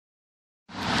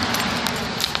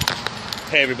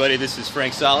Hey everybody, this is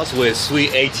Frank Salas with Sweet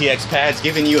ATX Pads,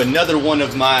 giving you another one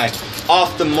of my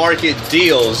off-the-market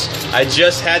deals. I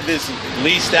just had this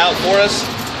leased out for us,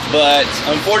 but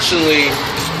unfortunately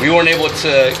we weren't able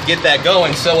to get that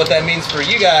going. So what that means for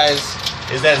you guys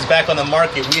is that it's back on the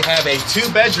market. We have a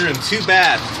 2-bedroom,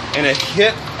 2-bath in a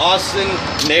hip Austin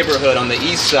neighborhood on the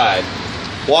east side.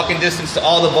 Walking distance to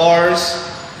all the bars.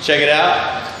 Check it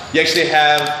out. You actually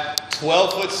have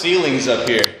 12-foot ceilings up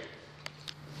here.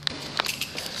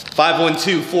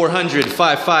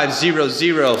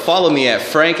 512-400-5500. Follow me at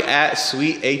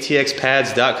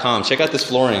frank@sweetatxpads.com. Check out this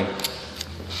flooring.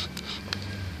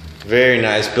 Very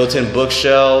nice. Built-in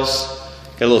bookshelves.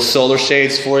 Got little solar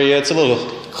shades for you. It's a little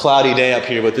cloudy day up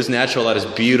here, but this natural light is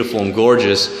beautiful and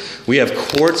gorgeous. We have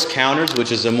quartz counters,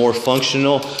 which is a more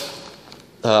functional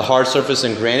hard surface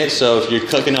than granite. So if you're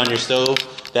cooking on your stove,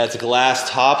 that's glass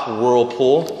top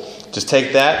Whirlpool. Just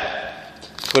take that.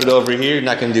 Put it over here. You're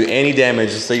not going to do any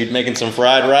damage. So you're making some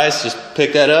fried rice, just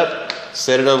pick that up,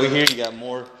 set it over here. You got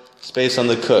more space on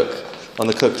the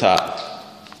cooktop.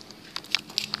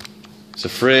 It's a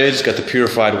fridge, got the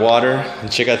purified water.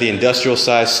 And check out the industrial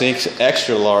size sinks,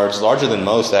 extra large, larger than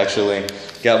most actually.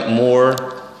 Got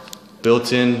more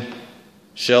built-in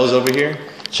shelves over here.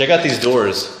 Check out these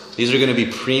doors. These are going to be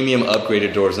premium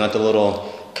upgraded doors, not the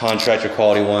little contractor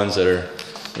quality ones that are,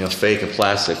 you know, fake and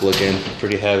plastic looking,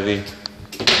 pretty heavy.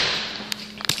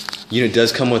 Unit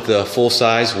does come with a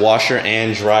full-size washer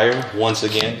and dryer. Once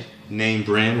again, name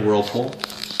brand Whirlpool.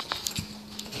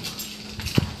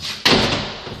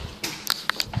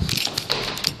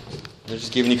 They're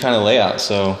just giving you kind of layout,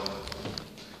 so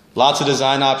lots of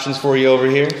design options for you over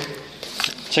here.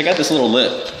 Check out this little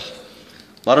lip.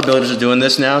 A lot of builders are doing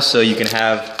this now, so you can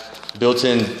have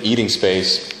built-in eating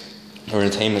space or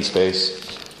entertainment space.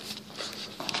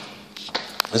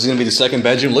 This is going to be the 2nd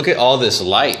bedroom. Look at all this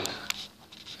light.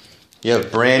 You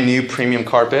have brand new premium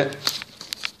carpet.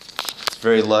 It's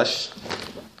very lush.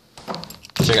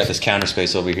 Check out this counter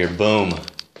space over here. Boom.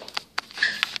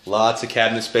 Lots of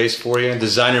cabinet space for you.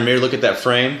 Designer mirror. Look at that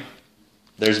frame.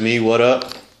 There's me. What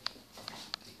up?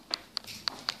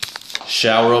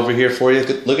 Shower over here for you.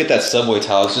 Look at that subway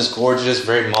tile. It's just gorgeous.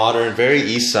 Very modern. Very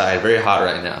east side. Very hot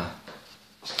right now.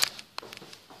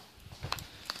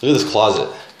 Look at this closet.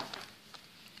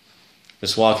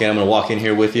 Just walk in. I'm going to walk in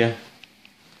here with you.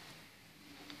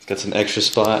 It's got some extra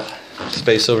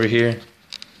space over here.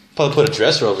 Probably put a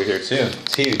dresser over here too.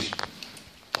 It's huge.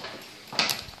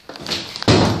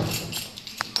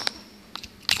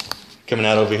 Coming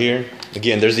out over here.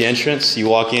 Again, there's the entrance. You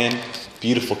walk in.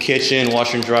 Beautiful kitchen,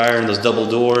 washer and dryer, and those double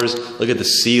doors. Look at the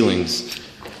ceilings.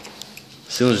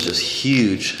 The ceilings are just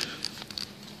huge.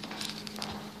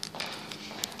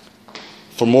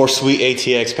 For more Sweet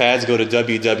ATX Pads, go to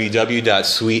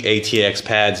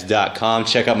www.sweetatxpads.com.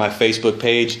 Check out my Facebook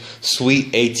page,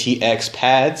 Sweet ATX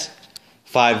Pads,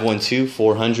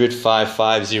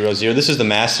 512-400-5500. This is the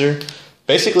master.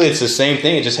 Basically, it's the same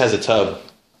thing. It just has a tub.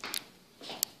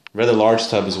 Rather large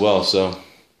tub as well, so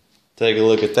take a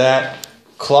look at that.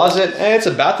 Closet, it's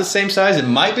about the same size. It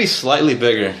might be slightly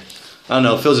bigger. I don't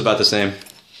know, it feels about the same.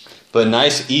 But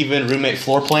nice, even roommate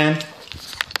floor plan.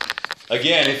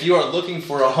 Again, if you are looking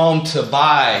for a home to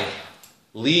buy,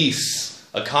 lease,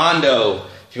 a condo,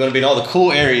 if you want to be in all the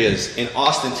cool areas in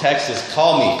Austin, Texas,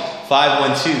 call me,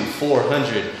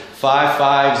 512-400-5500,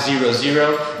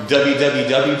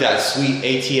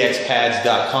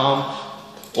 www.sweetatxpads.com,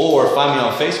 or find me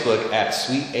on Facebook at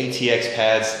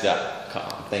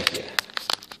sweetatxpads.com. Thank you.